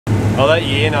I'll let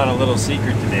you in on a little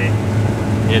secret today.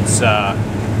 It's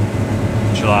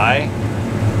July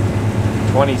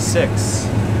 26th,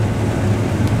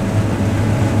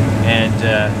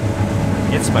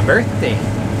 and it's my birthday.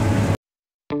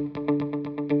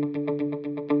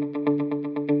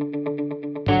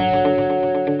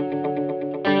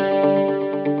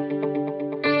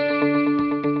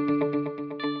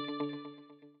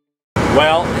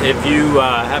 Well, if you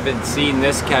haven't seen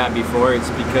this cab before, it's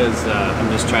because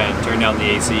I'm just trying to turn down the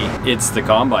AC. It's the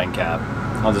combine cab.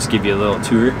 I'll just give you a little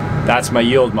tour. That's my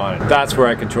yield monitor. That's where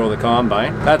I control the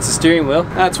combine. That's the steering wheel.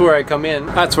 That's where I come in.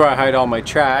 That's where I hide all my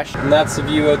trash. And that's the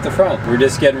view out the front. We're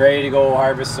just getting ready to go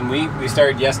harvest some wheat. We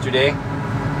started yesterday.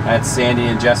 That's Sandy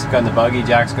and Jessica on the buggy.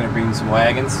 Jack's gonna bring some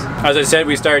wagons. As I said,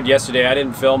 we started yesterday. I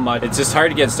didn't film much. It's just hard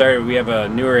to get started. We have a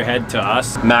newer head to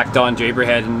us, MacDon draper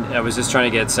head, and I was just trying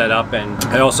to get set up. And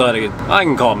I also had I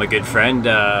can call him a good friend,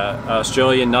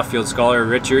 Australian Nuffield scholar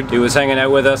Richard, who was hanging out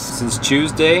with us since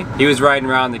Tuesday. He was riding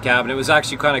around the cabin. It was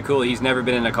actually kind of cool. He's never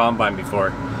been in a combine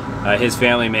before. His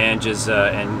family manages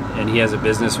and he has a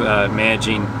business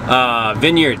managing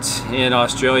vineyards in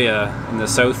Australia in the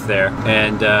south there,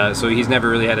 and so he's never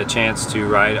really had a chance to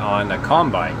ride on a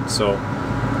combine. So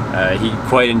he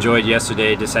quite enjoyed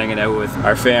yesterday just hanging out with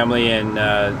our family and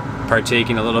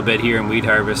partaking a little bit here in wheat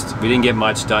harvest. We didn't get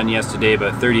much done yesterday,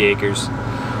 about 30 acres.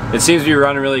 It seems to be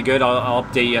running really good. I'll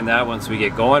update you on that once we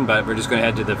get going, but we're just going to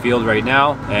head to the field right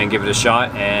now and give it a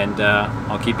shot, and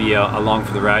I'll keep you along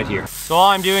for the ride here. So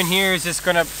all I'm doing here is just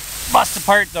going to bust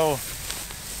apart the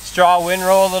straw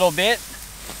windrow a little bit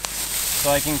so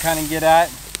I can kind of get at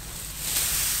the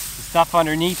stuff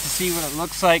underneath to see what it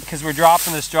looks like, because we're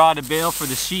dropping the straw to bale for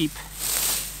the sheep.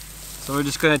 So we're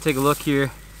just going to take a look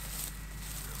here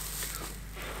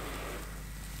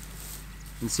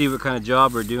and see what kind of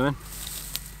job we're doing.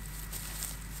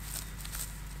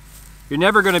 You're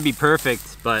never going to be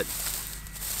perfect, but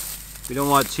we don't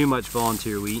want too much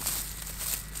volunteer wheat.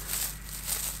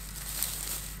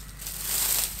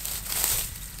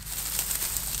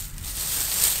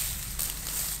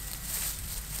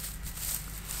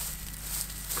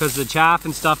 Because the chaff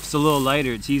and stuff is a little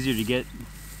lighter, it's easier to get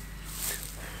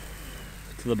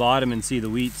to the bottom and see the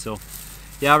wheat. So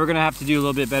yeah, we're going to have to do a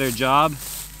little bit better job.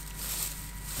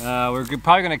 We're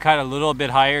probably going to cut a little bit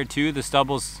higher too. The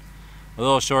stubble's a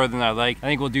little shorter than I like. I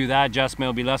think we'll do that adjustment.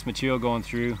 It'll be less material going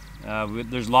through.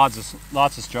 There's lots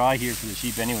of straw here for the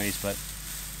sheep anyways, but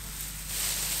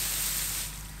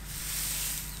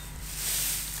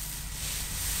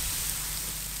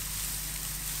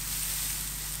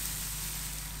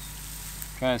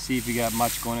trying to see if we got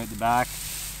much going out the back.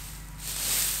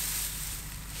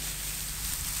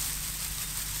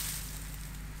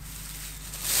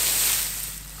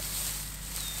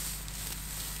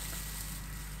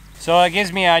 So it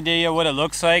gives me an idea what it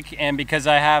looks like, and because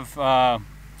I have a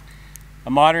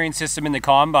monitoring system in the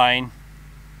combine,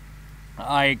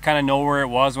 I kind of know where it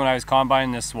was when I was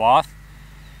combining this swath,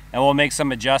 and we'll make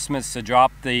some adjustments to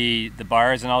drop the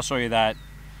bars, and I'll show you that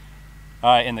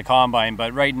in the combine.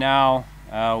 But right now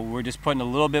we're just putting a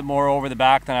little bit more over the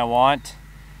back than I want.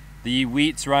 The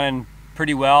wheat's running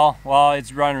pretty well. Well,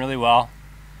 it's running really well.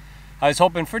 I was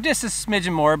hoping for just a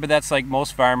smidgen more, but that's like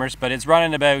most farmers. But it's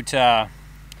running about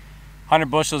 100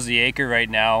 bushels the acre right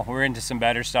now. We're into some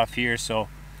better stuff here, so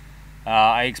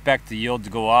I expect the yield to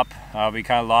go up. We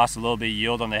kind of lost a little bit of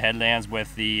yield on the headlands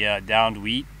with the downed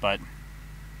wheat, but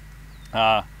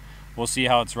we'll see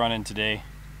how it's running today.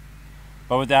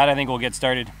 But with that, I think we'll get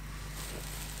started.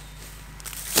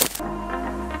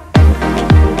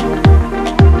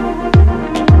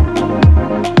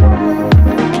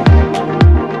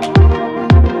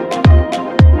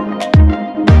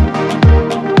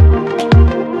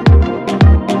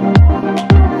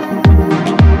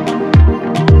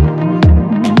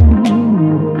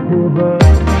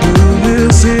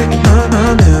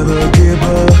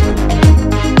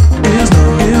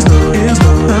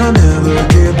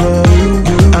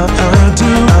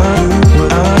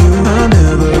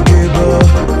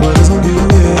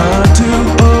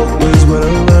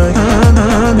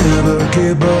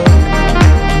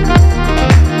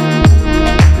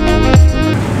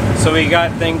 So we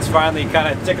got things finally kind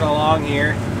of ticking along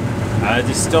here.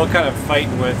 Just still kind of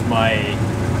fighting with my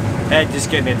head, just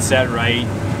getting it set right.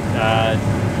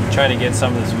 Trying to get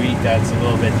some of this wheat that's a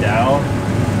little bit down,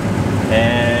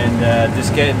 and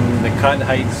just getting the cut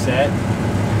height set.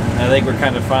 I think we're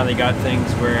kind of finally got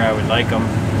things where I would like them.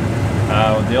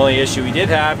 The only issue we did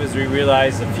have is we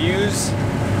realized the fuse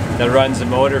that runs the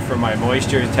motor for my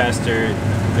moisture tester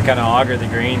to kind of auger the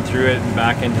grain through it and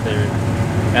back into the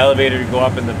elevator to go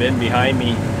up in the bin behind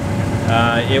me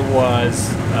it was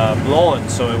blowing,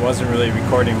 so it wasn't really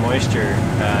recording moisture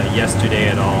yesterday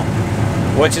at all,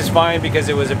 which is fine because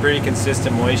it was a pretty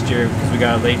consistent moisture because we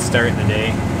got a late start in the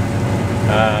day.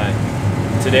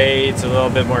 Today it's a little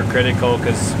bit more critical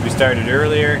because we started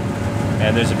earlier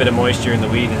and there's a bit of moisture in the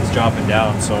wheat and it's dropping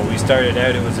down. So we started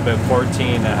out, it was about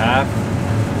 14.5.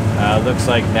 Looks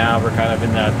like now we're kind of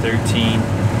in that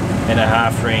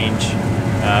 13.5 range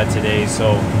today.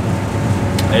 So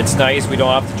it's nice, we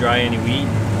don't have to dry any wheat,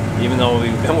 even though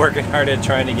we've been working hard at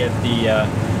trying to get the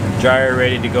dryer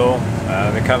ready to go.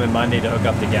 They're coming Monday to hook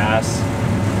up the gas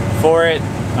for it,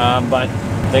 but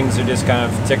things are just kind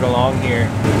of ticking along here.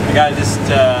 I gotta just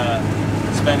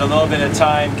spend a little bit of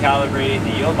time calibrating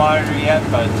the yield monitor yet,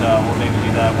 but we'll maybe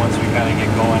do that once we kind of get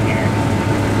going here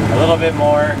a little bit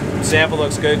more. Sample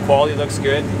looks good, quality looks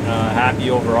good, happy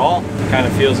overall. Kind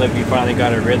of feels like we finally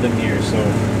got a rhythm here, so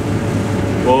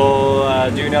we'll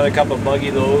do another couple of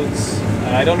buggy loads.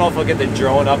 I don't know if I'll get the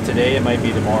drone up today, it might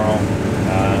be tomorrow,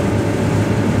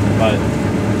 but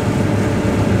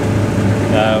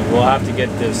we'll have to get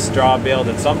this straw baled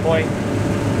at some point.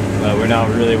 We're not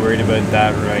really worried about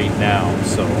that right now,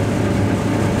 so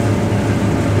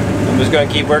I'm just going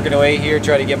to keep working away here,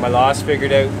 try to get my loss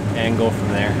figured out and go from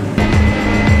there.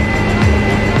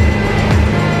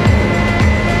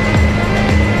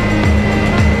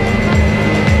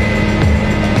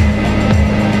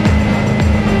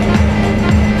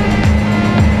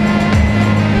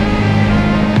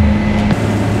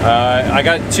 I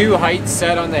got two heights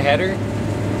set on the header,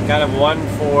 kind of one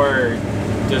for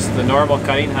just the normal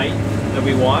cutting height that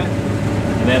we want,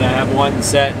 and then I have one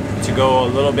set to go a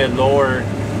little bit lower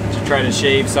to try to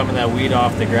shave some of that weed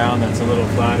off the ground that's a little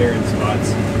flatter in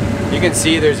spots. You can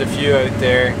see there's a few out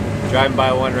there. Driving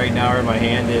by one right now where my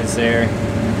hand is there.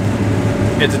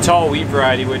 It's a tall wheat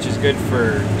variety, which is good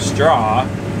for straw,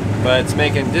 but it's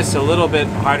making just a little bit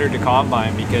harder to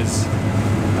combine because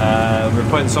we're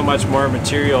putting so much more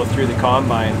material through the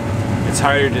combine. It's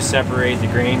harder to separate the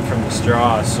grain from the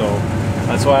straw, so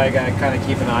that's why I gotta kind of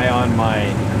keep an eye on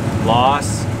my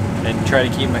loss and try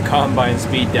to keep my combine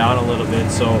speed down a little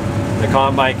bit so the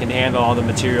combine can handle all the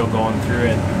material going through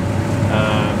it.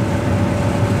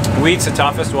 Wheat's the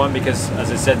toughest one because,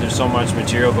 as I said, there's so much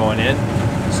material going in.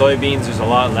 Soybeans, there's a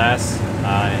lot less,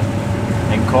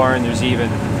 and corn, there's even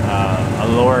a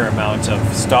lower amount of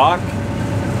stalk.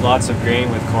 Lots of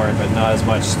grain with corn, but not as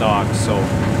much stalk. So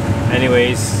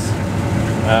anyways,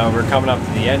 we're coming up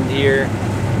to the end here,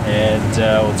 and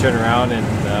we'll turn around and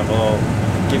we'll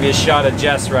give you a shot of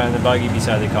Jess running the buggy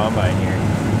beside the combine here.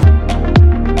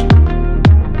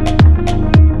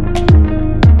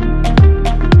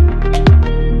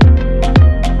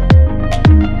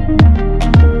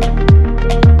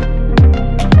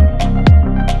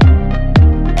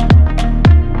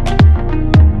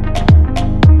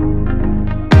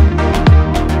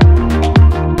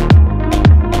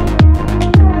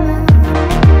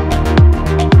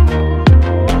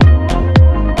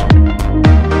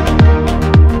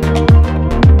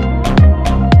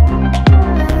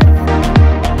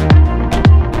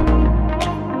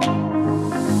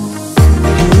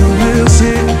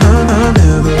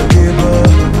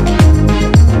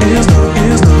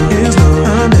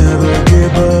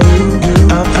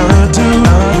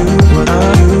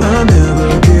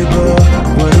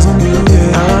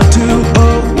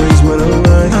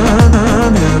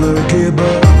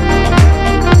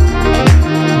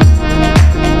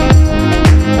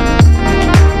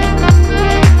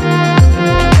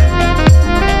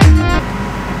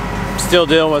 Still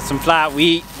dealing with some flat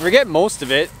wheat. We're getting most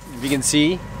of it, if you can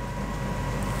see.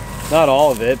 Not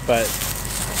all of it, but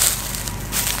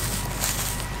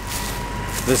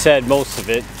as I said, most of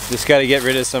it. Just got to get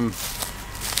rid of some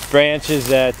branches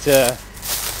that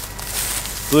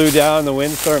blew down the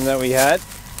windstorm that we had.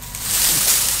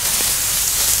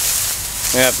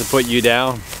 I have to put you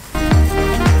down.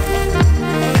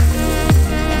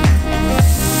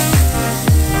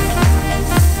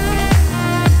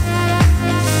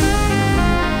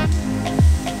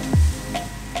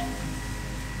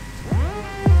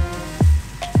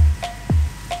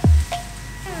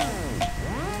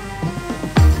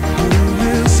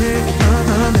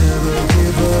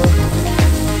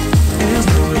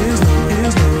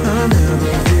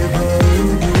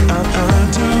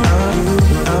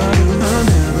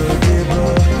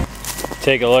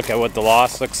 Take a look at what the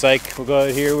loss looks like. We'll go out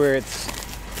here where it's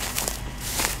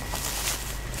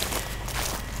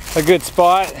a good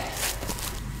spot.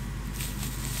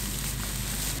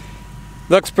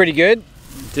 Looks pretty good.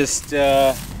 Just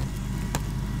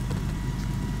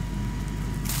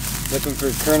looking for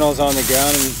kernels on the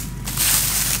ground and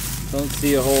don't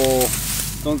see a whole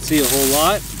Don't see a whole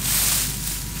lot.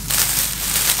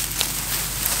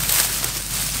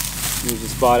 Here's a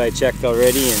spot I checked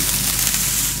already, and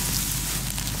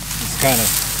just kind of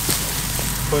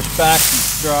push back some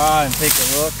straw and take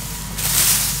a look.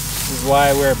 This is why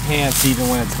I wear pants even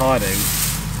when it's hot out.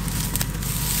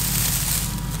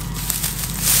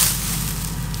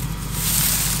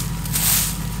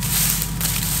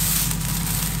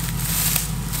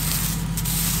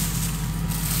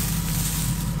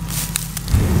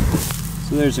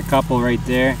 So there's a couple right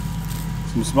there,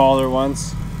 some smaller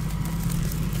ones.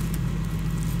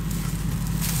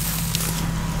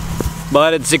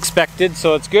 But it's expected,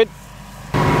 so it's good.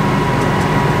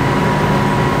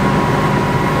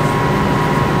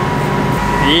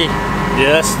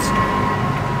 Dust.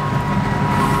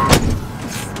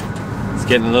 It's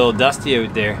getting a little dusty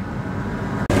out there.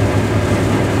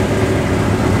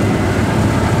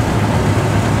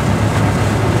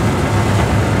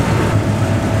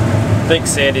 I think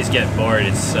Sandy's getting bored.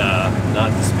 It's not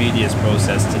the speediest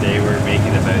process today. We're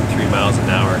making about 3 miles an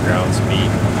hour ground speed.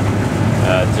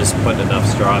 Just putting enough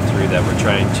straw through that we're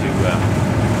trying to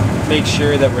make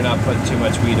sure that we're not putting too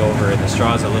much weed over, and the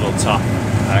straw is a little tough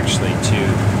actually too,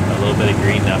 a little bit of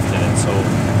green left in it, so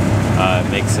it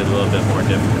makes it a little bit more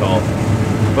difficult.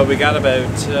 But we got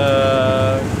about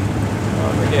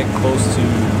we're getting close to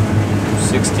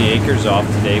 60 acres off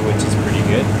today, which is pretty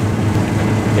good.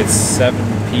 It's 7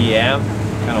 p.m.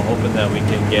 kind of hoping that we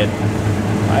can get,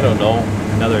 I don't know,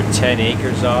 another 10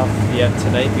 acres off yet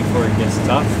tonight before it gets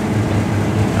tough.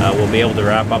 We'll be able to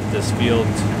wrap up this field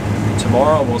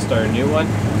tomorrow. We'll start a new one.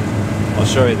 I'll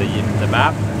show you the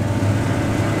map.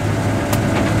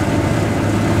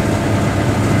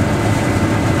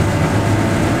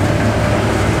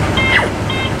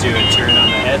 Do a turn on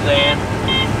the headland.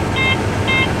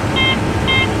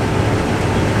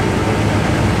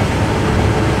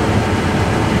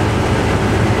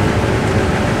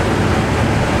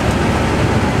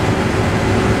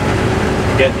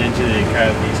 Getting into the kind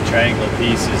of these triangle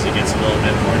pieces, it gets a little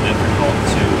bit more difficult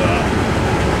to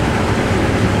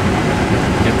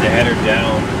get the header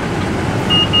down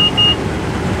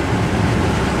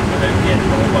without getting a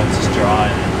whole bunch of straw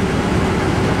in it.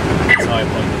 That's how I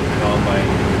plugged the combine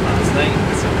last night,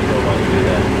 so we don't want to do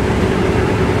that.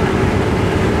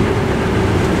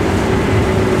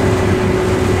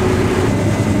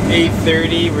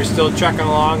 8:30, we're still trucking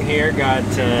along here. Got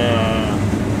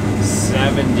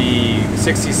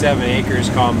 67 acres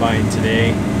combined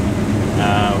today.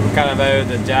 We're kind of out of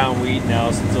the down wheat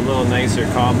now, so it's a little nicer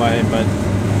combine, but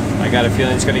I got a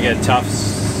feeling it's going to get tough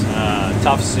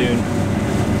soon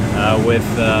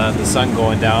with the sun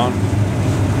going down.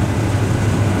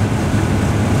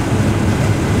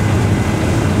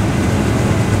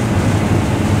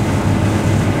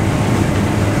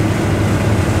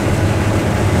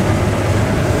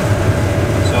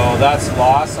 So that's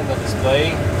loss on the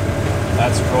display.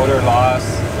 That's rotor loss,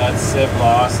 that's sieve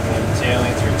loss, and then tail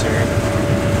ends return.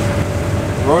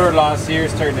 The rotor loss here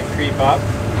is starting to creep up.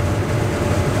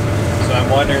 So I'm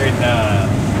wondering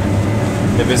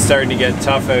if it's starting to get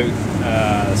tough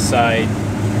outside.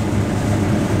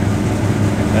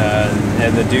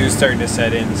 And the dew's starting to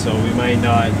set in, so we might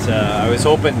not, I was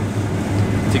hoping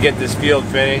to get this field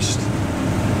finished.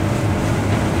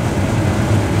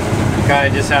 We kind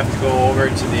of just have to go over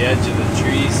to the edge of the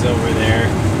trees over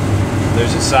there.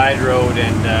 There's a side road,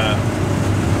 and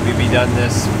we'd be done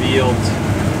this field,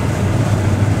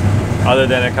 other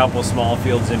than a couple small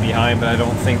fields in behind, but I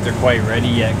don't think they're quite ready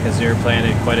yet because they're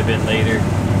planted quite a bit later.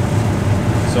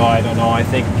 So I don't know, I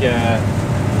think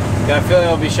got a feeling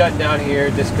I'll be shutting down here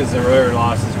just because the rotor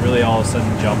loss is really all of a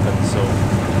sudden jumping. So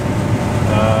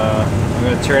I'm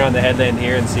going to turn on the headland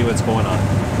here and see what's going on.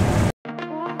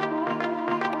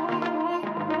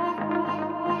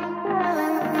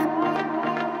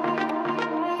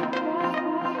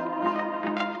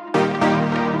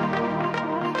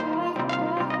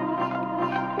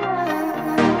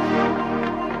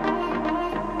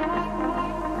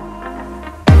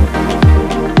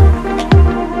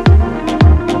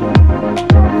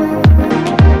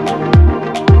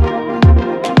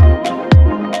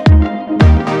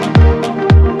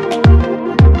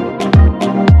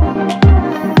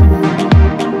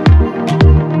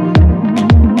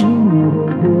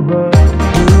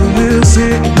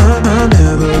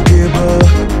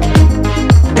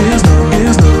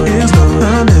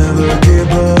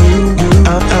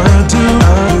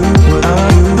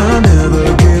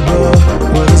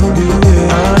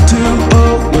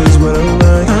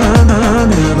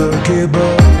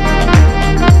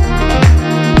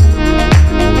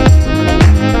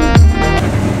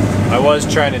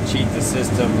 Trying to cheat the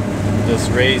system just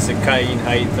raise the cutting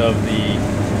height of the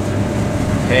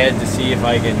head to see if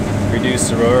I can reduce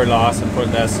the rotor loss and put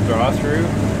less straw through.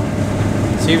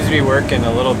 It seems to be working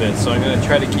a little bit, so I'm going to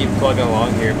try to keep plugging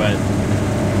along here, but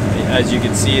as you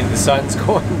can see, the sun's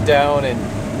going down and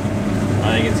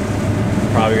I think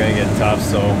it's probably going to get tough,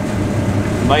 so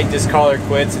might just call her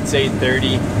quits. It's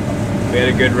 8:30. We had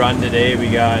a good run today.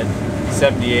 We got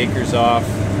 70 acres off.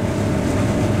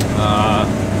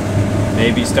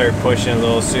 Maybe start pushing a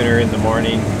little sooner in the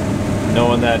morning,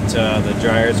 knowing that the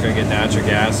dryer is going to get natural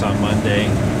gas on Monday.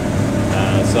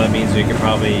 So that means we can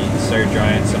probably start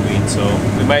drying some wheat. So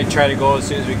we might try to go as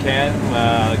soon as we can,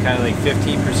 kind of like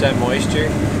 15% moisture,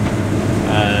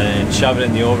 and shove it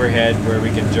in the overhead where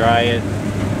we can dry it.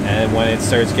 And when it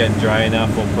starts getting dry enough,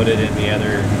 we'll put it in the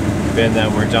other bin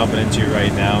that we're dumping into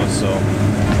right now. So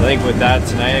I think with that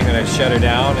tonight, I'm going to shut her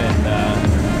down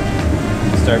and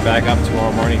start back up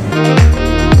tomorrow morning.